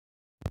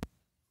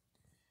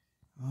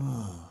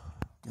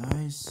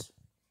Anyways,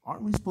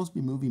 aren't we supposed to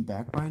be moving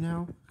back by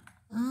now?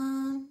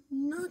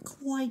 Not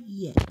quite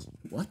yet.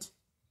 What?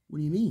 What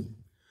do you mean?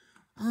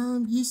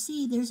 You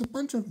see, there's a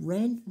bunch of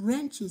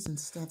wrenches and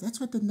stuff. That's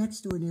what the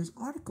next door news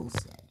article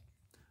said.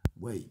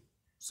 Wait,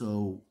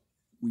 so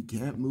we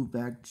can't move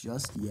back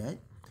just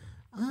yet?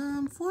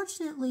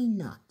 Fortunately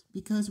not,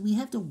 because we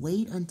have to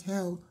wait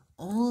until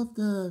all of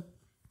the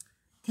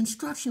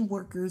construction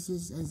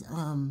workers'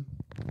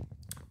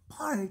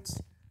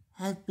 parts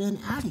have been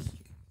out of here.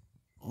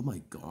 Oh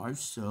my gosh,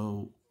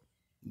 so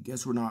I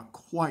guess we're not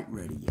quite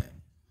ready yet.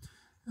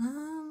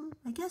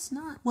 I guess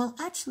not. Well,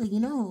 actually,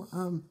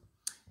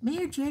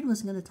 Mayor Jared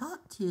was going to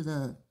talk to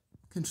the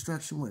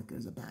construction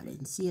workers about it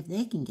and see if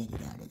they can get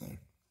it out of there.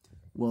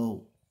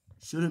 Well,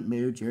 shouldn't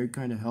Mayor Jared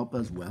kind of help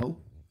as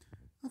well?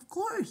 Of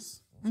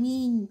course. I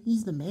mean,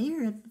 he's the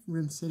mayor of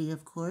Room City,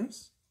 of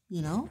course,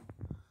 Yeah.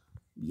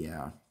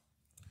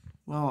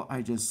 Well,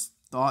 I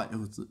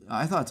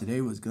thought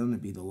today was going to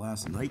be the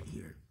last night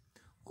here.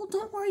 Well,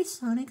 don't worry,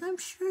 Sonic. I'm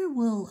sure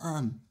we'll,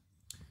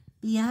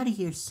 be out of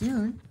here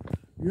soon.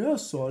 Yeah,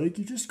 Sonic,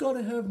 you just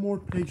gotta have more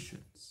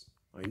patience.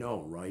 I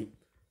know, right?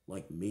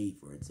 Like me,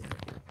 for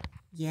example.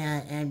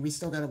 Yeah, and we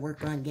still gotta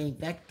work on getting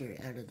Vector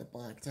out of the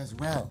box as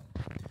well.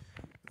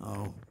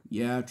 Oh,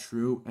 yeah,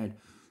 true, and...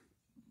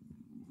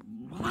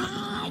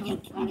 You're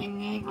kidding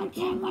me? I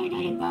can't wait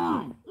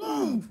anymore.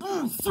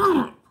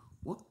 Sonic!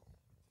 What?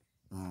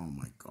 Oh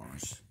my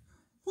gosh.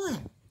 What?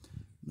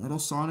 Metal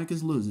Sonic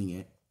is losing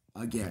it.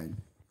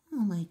 Again. Oh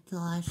my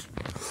gosh.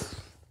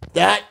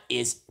 That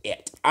is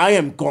it. I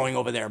am going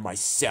over there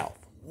myself.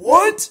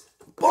 What?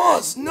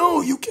 Boss,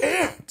 no, you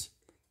can't.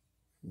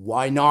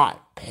 Why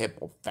not,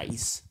 Pimple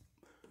Face?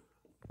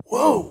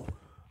 Whoa.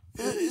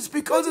 It's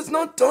because it's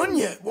not done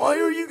yet. Why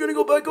are you gonna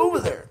go back over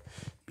there?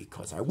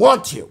 Because I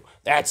want to.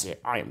 That's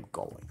it. I am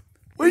going.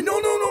 Wait, no,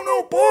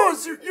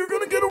 boss. You're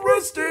gonna get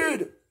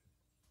arrested.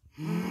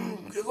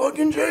 Good luck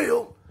in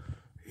jail.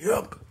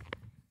 Yep.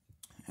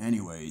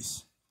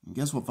 Anyways, I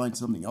guess we'll find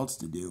something else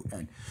to do,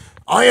 and...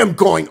 I am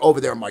going over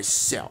there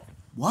myself.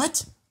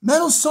 What?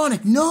 Metal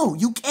Sonic, no,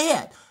 you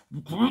can't.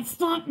 You can't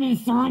stop me,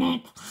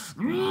 Sonic.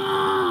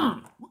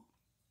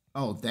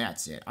 Oh,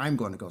 that's it. I'm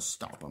going to go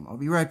stop him. I'll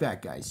be right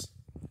back, guys.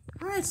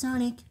 Alright,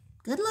 Sonic.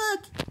 Good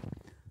luck.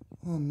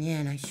 Oh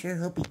man, I sure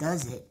hope he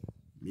does it.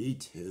 Me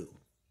too.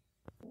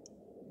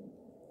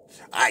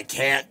 I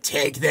can't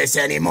take this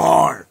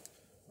anymore.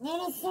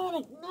 Metal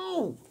Sonic,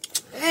 no!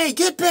 Hey,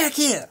 get back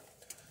here.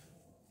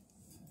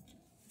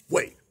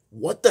 Wait,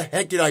 what the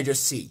heck did I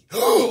just see?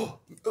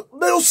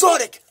 Metal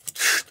Sonic!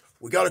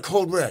 We got a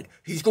code red.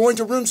 He's going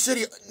to Room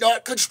City,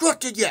 not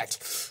constructed yet.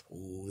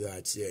 Oh,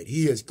 that's it.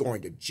 He is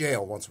going to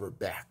jail once we're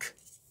back.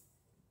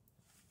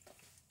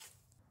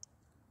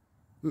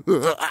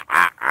 Metal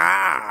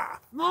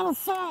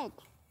Sonic!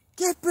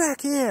 Get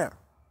back here.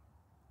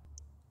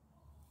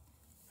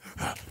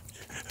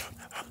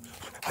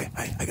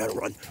 I gotta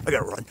run.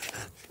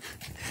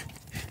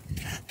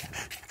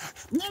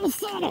 Metal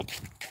Sonic!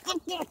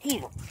 Get back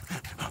here!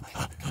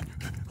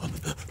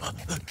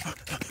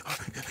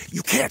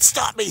 You can't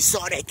stop me,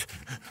 Sonic.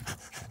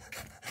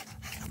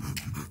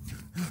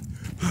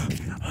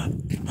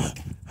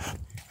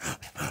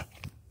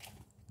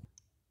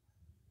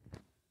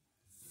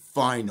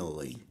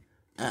 Finally,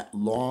 at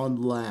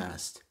long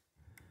last,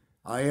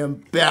 I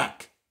am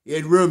back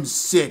in Room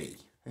City.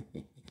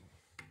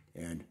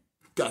 And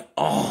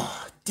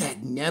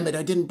dagnammit,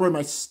 I didn't bring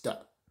my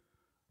stuff.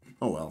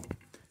 Oh well,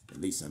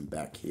 at least I'm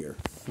back here.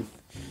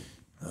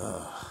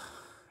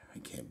 I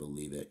can't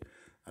believe it.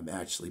 I'm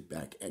actually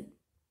back, and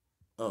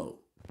oh,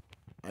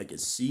 I can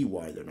see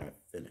why they're not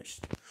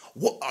finished.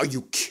 What, are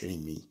you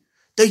kidding me?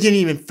 They didn't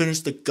even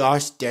finish the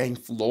gosh dang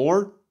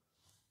floor?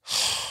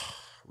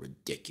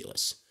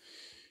 Ridiculous.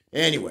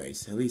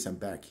 Anyways, at least I'm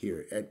back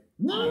here, and...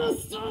 Metal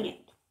Sonic!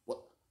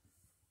 What?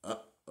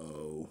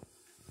 Uh-oh.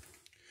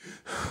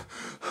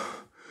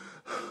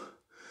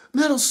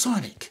 Metal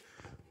Sonic,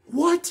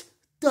 what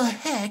the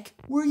heck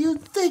were you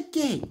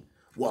thinking?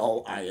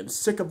 Well, I am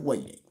sick of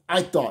waiting.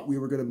 I thought we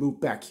were going to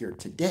move back here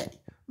today.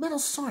 Metal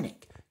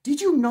Sonic,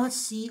 did you not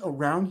see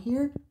around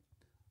here?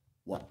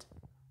 What?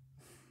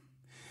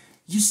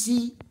 You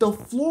see, the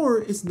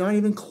floor is not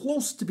even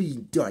close to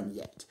being done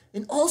yet.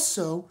 And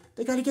also,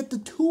 they got to get the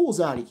tools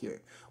out of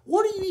here.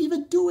 What are you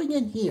even doing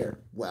in here?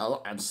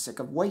 Well, I'm sick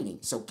of waiting,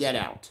 so get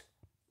out.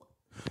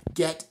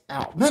 Get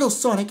out. Metal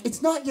Sonic,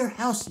 it's not your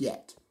house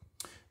yet.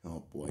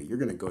 Oh boy, you're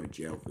going to go to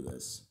jail for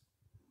this.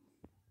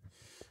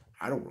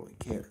 I don't really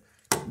care.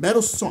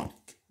 Metal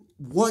Sonic,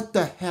 what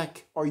the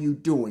heck are you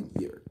doing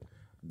here?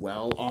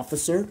 Well,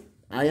 officer,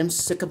 I am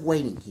sick of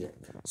waiting here.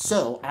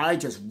 So I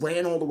just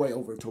ran all the way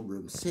over to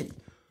Room City.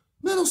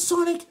 Metal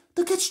Sonic,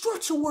 the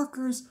construction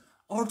workers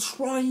are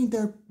trying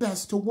their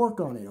best to work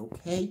on it,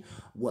 okay?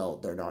 Well,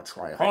 they're not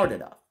trying hard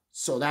enough.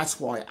 So that's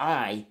why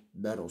I,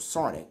 Metal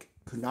Sonic,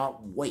 could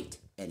not wait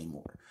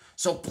anymore.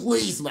 So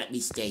please let me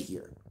stay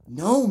here.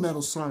 No,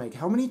 Metal Sonic,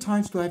 how many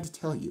times do I have to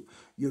tell you?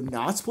 You're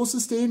not supposed to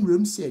stay in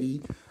Room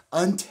City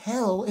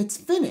until it's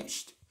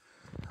finished.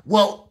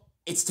 Well,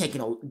 it's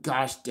taken a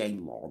gosh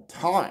dang long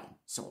time.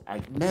 So,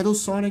 Metal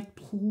Sonic,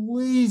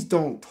 please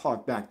don't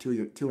talk back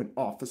to an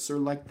officer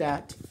like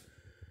that.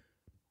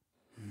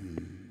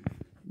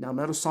 Now,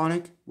 Metal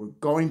Sonic, we're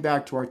going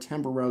back to our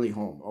temporary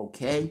home,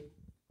 okay?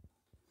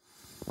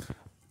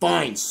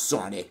 Fine,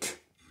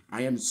 Sonic.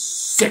 I am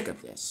sick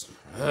of this.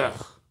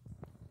 Ugh.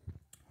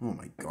 Oh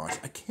my gosh,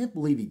 I can't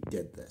believe he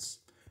did this.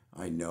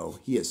 I know,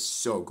 he is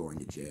so going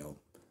to jail.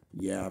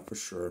 Yeah, for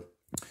sure.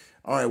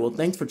 Alright, well,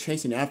 thanks for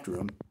chasing after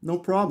him. No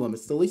problem,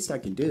 it's the least I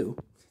can do.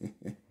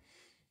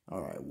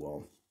 Alright,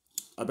 well,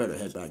 I better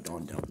head back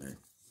on down there.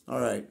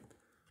 Alright.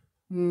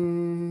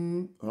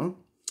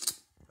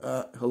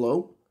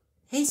 Hello?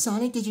 Hey,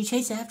 Sonic, did you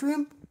chase after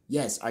him?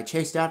 Yes, I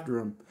chased after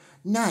him.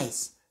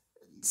 Nice.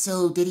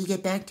 So, did he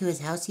get back to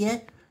his house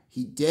yet?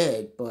 He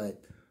did,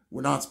 but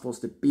we're not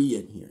supposed to be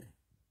in here.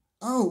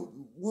 Oh,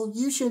 well,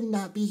 you should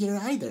not be here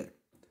either.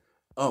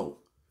 Oh,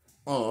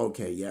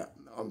 okay, yeah.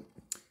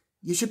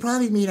 You should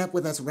probably meet up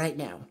with us right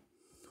now.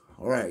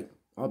 Alright,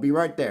 I'll be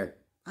right there.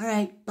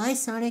 Alright, bye,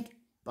 Sonic.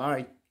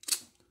 Bye.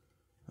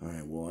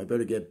 Alright, well, I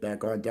better get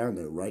back on down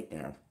there right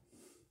now.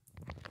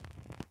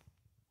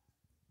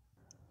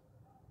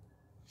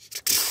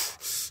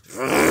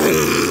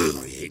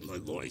 I hate my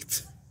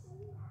life.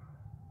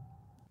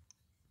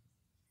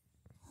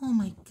 Oh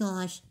my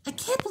gosh, I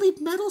can't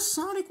believe Metal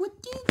Sonic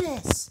would do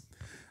this.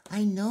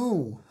 I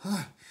know.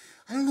 I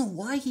don't know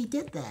why he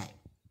did that.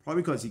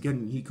 Probably because he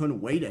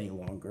couldn't wait any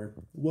longer.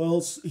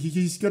 Well,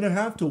 he's gonna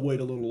have to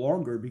wait a little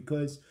longer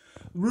because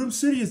Room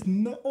City is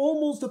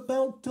almost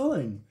about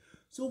done.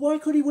 So why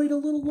could he wait a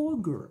little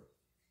longer?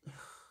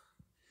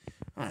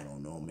 I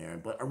don't know,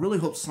 man, but I really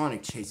hope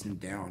Sonic chased him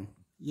down.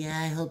 Yeah,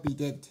 I hope he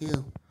did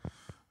too.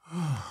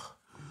 Oh,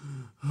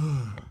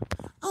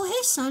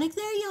 hey, Sonic,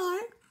 there you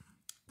are.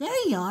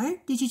 There you are.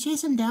 Did you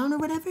chase him down or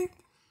whatever?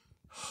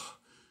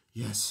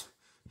 Yes,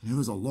 and it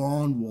was a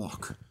long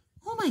walk.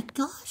 Oh my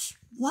gosh.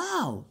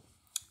 Wow.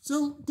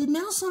 So, did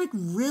Metal Sonic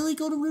really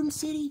go to Room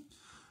City?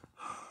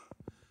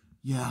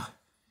 Yeah,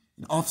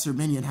 and Officer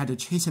Minion had to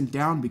chase him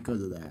down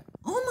because of that.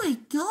 Oh my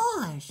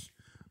gosh.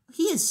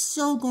 He is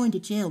so going to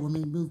jail when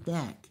we move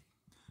back.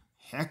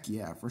 Heck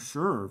yeah, for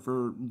sure.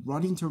 For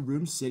running to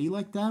Room City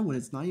like that when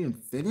it's not even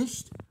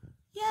finished?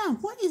 Yeah,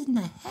 what in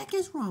the heck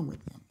is wrong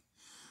with him?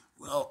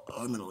 Well,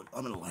 I'm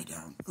gonna lie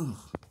down. Ugh.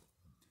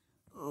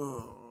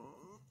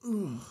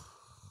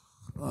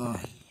 Oh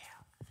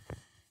yeah.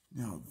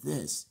 Now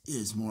this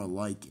is more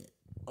like it.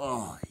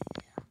 Oh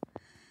yeah.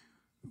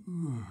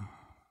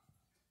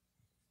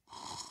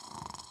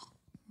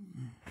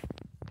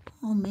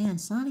 Oh man,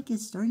 Sonic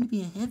is starting to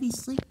be a heavy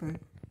sleeper.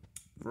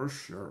 For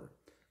sure.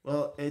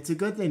 Well, it's a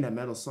good thing that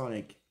Metal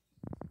Sonic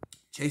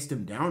chased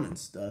him down and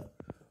stuff.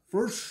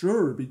 For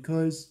sure,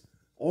 because,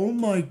 oh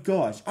my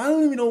gosh, I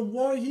don't even know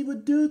why he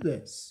would do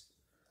this.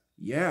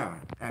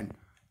 Yeah, and...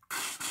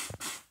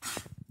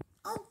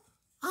 Oh,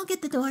 I'll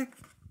get the door.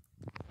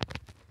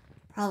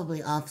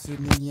 Probably Officer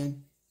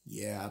Minion.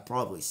 Yeah,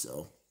 probably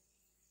so.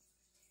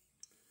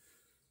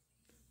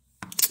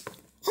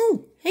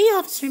 Oh, hey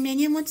Officer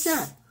Minion, what's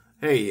up?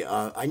 Hey,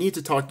 I need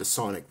to talk to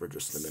Sonic for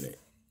just a minute.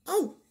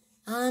 Oh,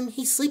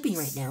 he's sleeping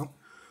right now.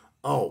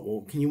 Oh,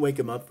 well, can you wake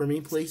him up for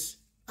me, please?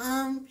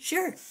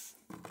 Sure.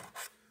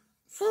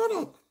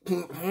 Sonic,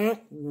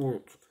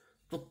 what?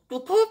 The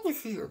cop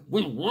is here.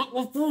 We want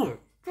what for?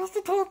 Just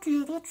to talk to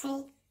you, that's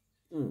all.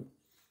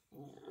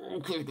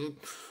 Okay, then.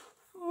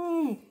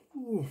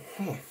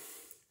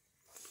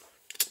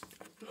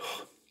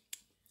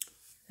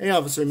 Hey,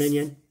 Officer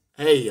Minion.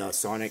 Hey,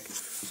 Sonic.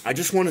 I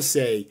just want to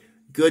say,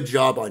 good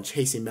job on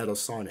chasing Metal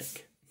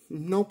Sonic.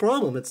 No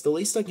problem, it's the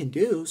least I can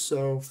do,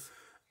 so...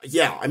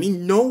 Yeah, I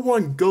mean, no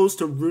one goes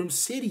to Room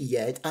City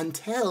yet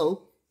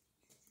until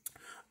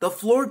the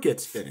floor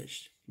gets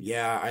finished.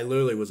 Yeah, I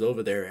literally was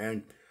over there,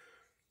 and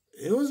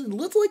it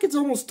looks like it's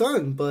almost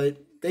done,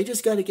 but they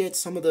just got to get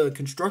some of the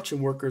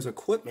construction workers'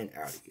 equipment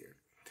out of here.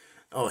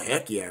 Oh,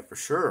 heck yeah, for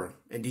sure.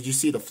 And did you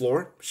see the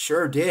floor?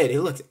 Sure did.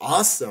 It looks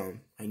awesome.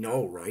 I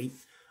know, right?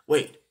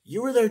 Wait,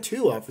 you were there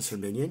too, Officer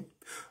Minion.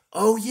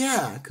 Oh,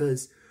 yeah,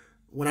 because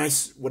when I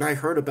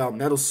heard about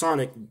Metal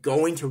Sonic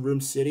going to Room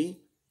City,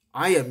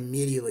 I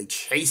immediately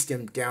chased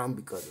him down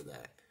because of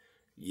that.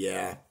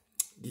 Yeah.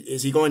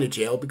 Is he going to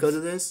jail because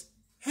of this?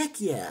 Heck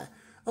yeah.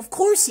 Of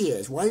course he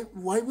is. Why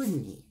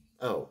wouldn't he?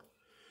 Oh,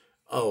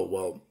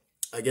 well,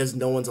 I guess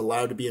no one's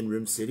allowed to be in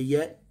Room City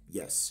yet?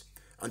 Yes.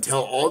 Until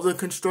all the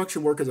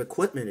construction workers'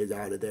 equipment is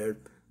out of there.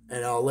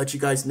 And I'll let you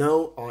guys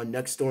know on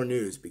Next Door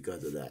News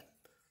because of that.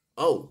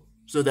 Oh,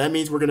 so that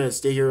means we're going to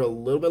stay here a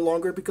little bit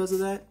longer because of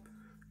that?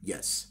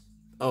 Yes.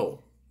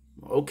 Oh,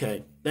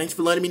 okay. Thanks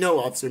for letting me know,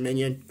 Officer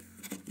Minion.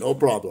 No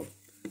problem.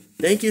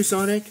 Thank you,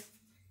 Sonic.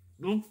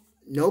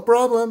 No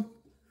problem.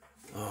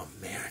 Oh,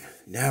 man.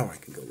 Now I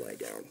can go lie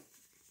down.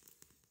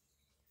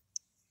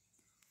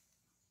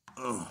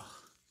 Ugh.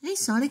 Hey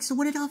Sonic, so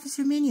what did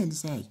Officer Minion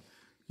say?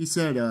 He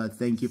said,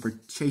 thank you for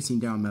chasing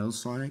down Metal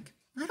Sonic.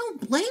 I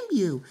don't blame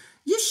you.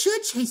 You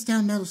should chase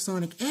down Metal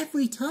Sonic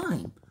every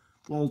time.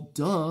 Well,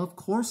 duh, of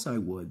course I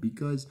would,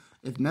 because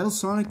if Metal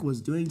Sonic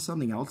was doing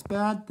something else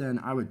bad, then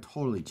I would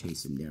totally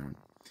chase him down.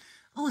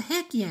 Oh,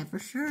 heck yeah, for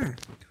sure.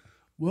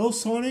 Well,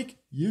 Sonic,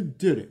 you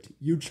did it.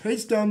 You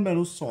chased down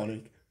Metal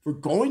Sonic for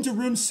going to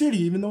Room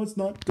City even though it's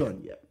not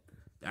done yet.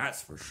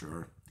 That's for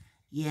sure.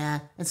 Yeah,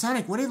 and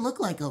Sonic, what did it look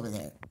like over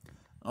there?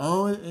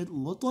 Oh, it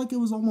looked like it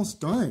was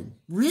almost done.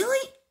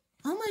 Really?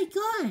 Oh my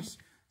gosh.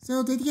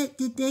 So did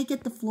they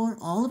get the floor,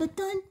 all of it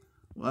done?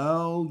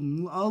 Well,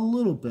 a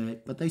little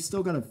bit, but they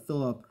still gotta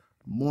fill up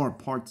more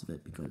parts of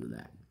it because of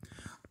that.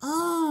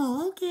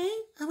 Oh, okay.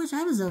 I wish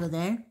I was over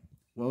there.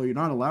 Well, you're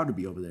not allowed to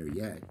be over there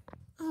yet.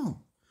 Oh,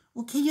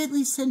 well, can you at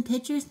least send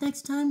pictures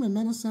next time when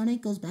Metal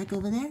Sonic goes back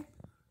over there?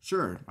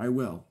 Sure, I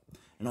will.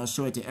 And I'll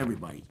show it to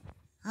everybody.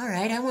 All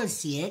right, I want to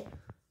see it.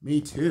 Me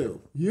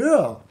too.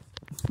 Yeah.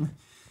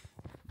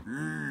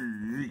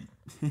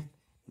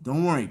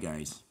 Don't worry,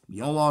 guys.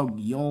 You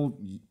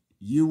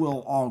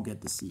will all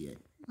get to see it.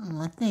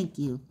 Oh, thank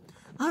you.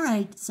 All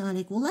right,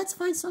 Sonic. Well, let's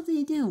find something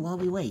to do while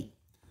we wait.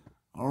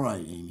 All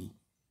right, Amy.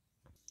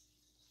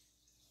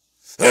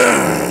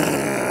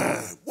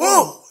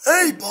 Whoa!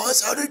 Hey,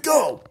 boss, how'd it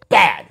go?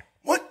 Bad.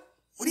 What?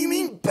 What do you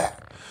mean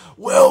bad?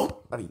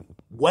 Well,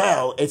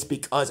 it's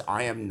because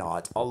I am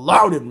not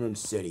allowed in Room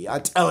City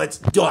until it's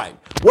done.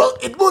 Well,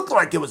 it looked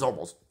like it was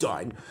almost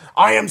done.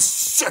 I am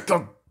sick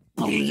of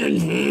being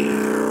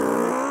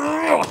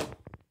here. I'm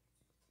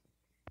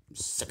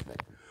sick of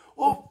it.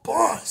 Well,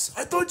 boss,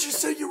 I thought you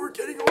said you were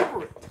getting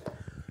over it.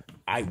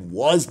 I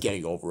was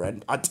getting over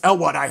it until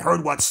what I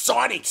heard what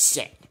Sonic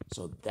said.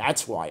 So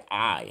that's why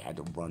I had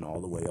to run all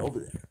the way over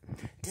there.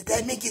 Did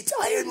that make you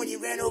tired when you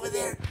ran over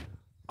there?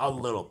 A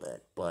little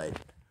bit, but...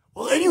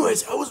 Well,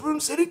 anyways, how was Room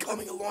City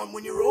coming along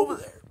when you were over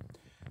there?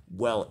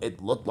 Well,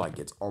 it looked like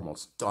it's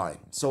almost done.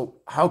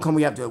 So how come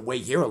we have to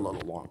wait here a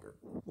little longer?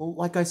 Well,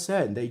 like I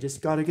said, they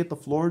just got to get the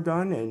floor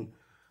done and...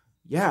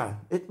 Yeah,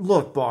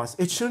 look, boss,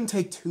 it shouldn't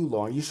take too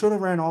long. You should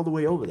have ran all the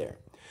way over there.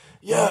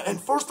 Yeah, and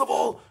first of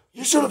all,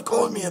 you should have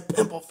called me a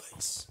pimple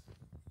face.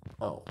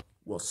 Oh,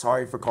 well,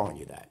 sorry for calling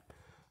you that.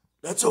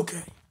 That's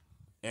okay.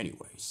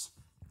 Anyways,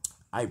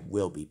 I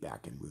will be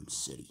back in Room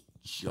City.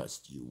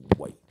 Just you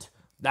wait.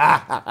 All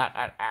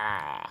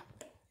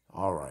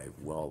right,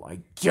 well,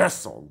 I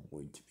guess I'll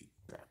wait to be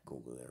back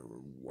over there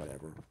or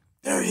whatever.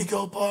 There you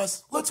go,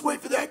 boss. Let's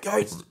wait for that,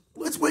 guys.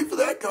 Let's wait for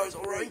that, guys,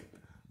 all right?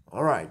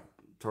 All right,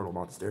 Turtle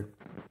Monster.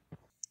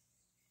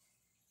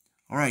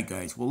 All right,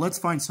 guys, well, let's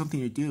find something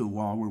to do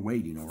while we're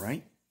waiting, all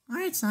right? All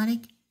right,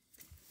 Sonic.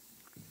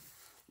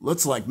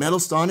 Looks like Metal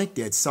Sonic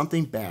did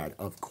something bad,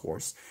 of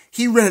course.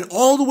 He ran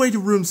all the way to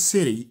Room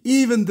City,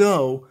 even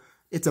though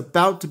it's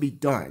about to be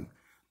done.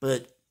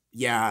 But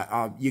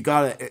yeah, you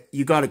got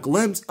a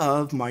glimpse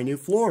of my new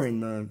floor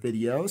in the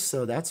video,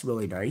 so that's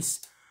really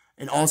nice.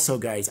 And also,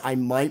 guys, I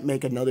might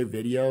make another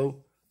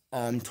video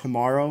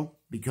tomorrow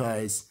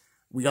because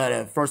we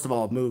gotta first of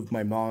all move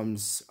my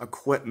mom's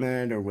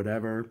equipment or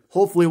whatever.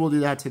 Hopefully, we'll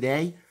do that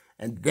today,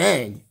 and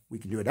then we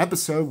can do an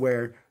episode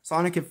where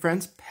Sonic and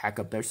friends pack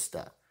up their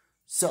stuff.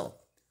 So,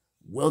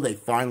 will they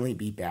finally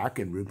be back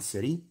in Room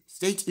City?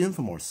 Stay tuned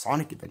for more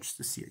Sonic Adventures,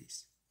 the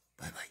series.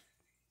 Bye-bye.